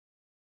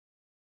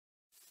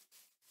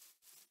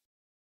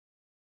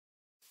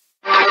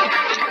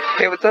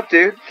Hey, what's up,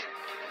 dude?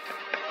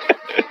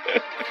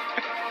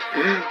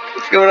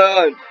 What's going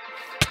on?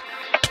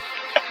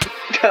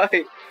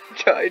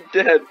 Die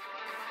dead.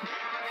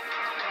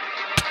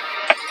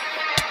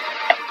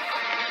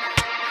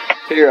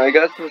 Here, I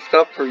got some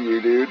stuff for you,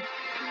 dude.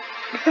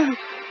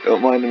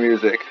 Don't mind the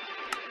music.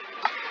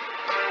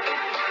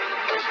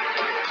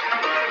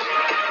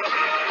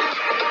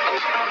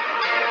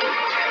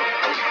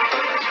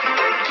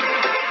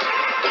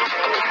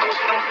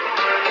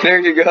 There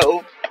you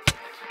go.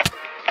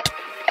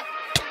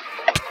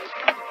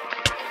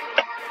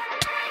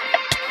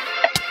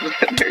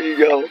 There you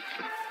go.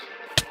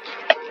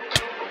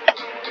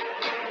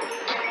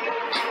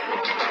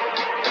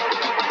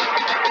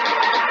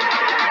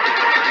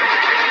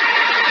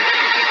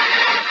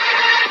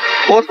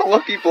 What a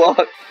lucky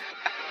block.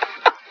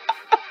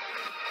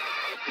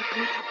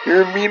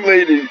 You're a mean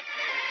lady.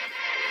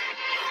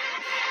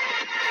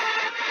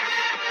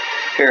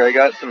 Here, I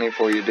got something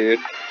for you, dude.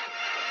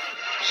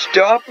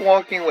 Stop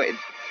walking away.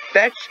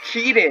 That's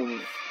cheating.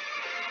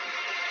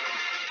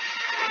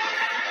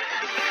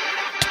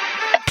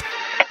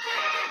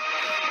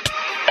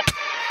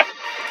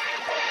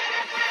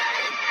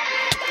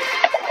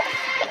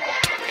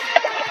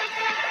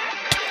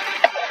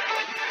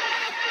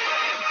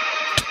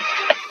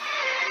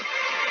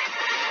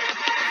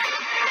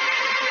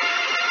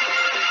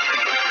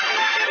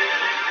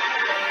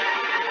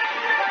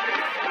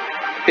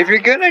 If you're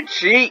gonna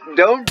cheat,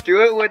 don't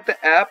do it with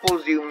the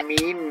apples, you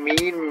mean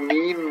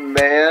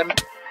man.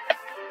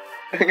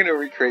 I'm gonna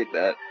recreate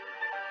that.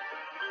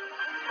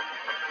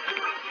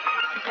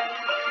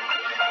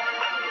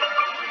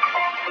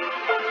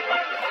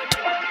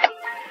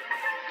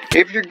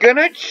 If you're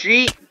gonna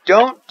cheat,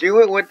 don't do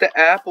it with the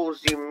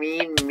apples, you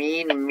mean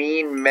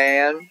man.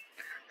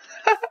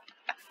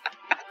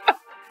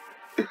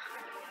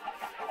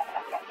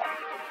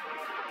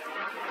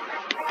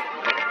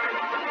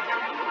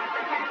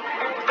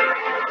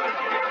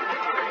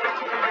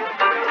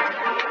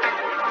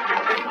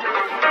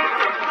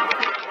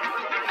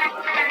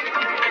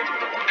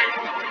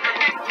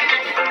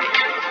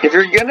 If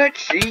you're gonna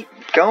cheat,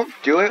 don't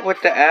do it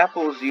with the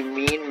apples, you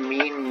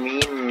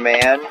mean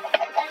man.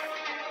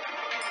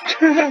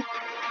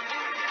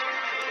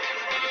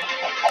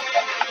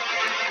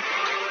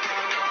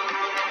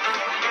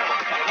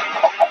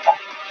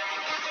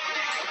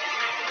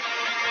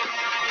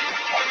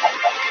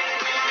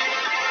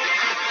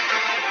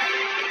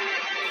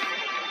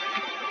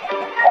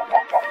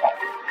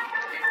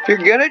 If you're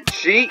gonna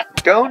cheat,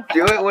 don't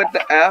do it with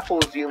the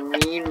apples, you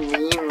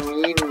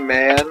mean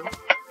man.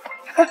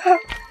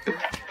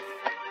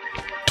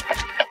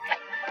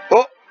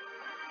 Oh!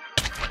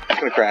 It's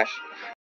gonna crash.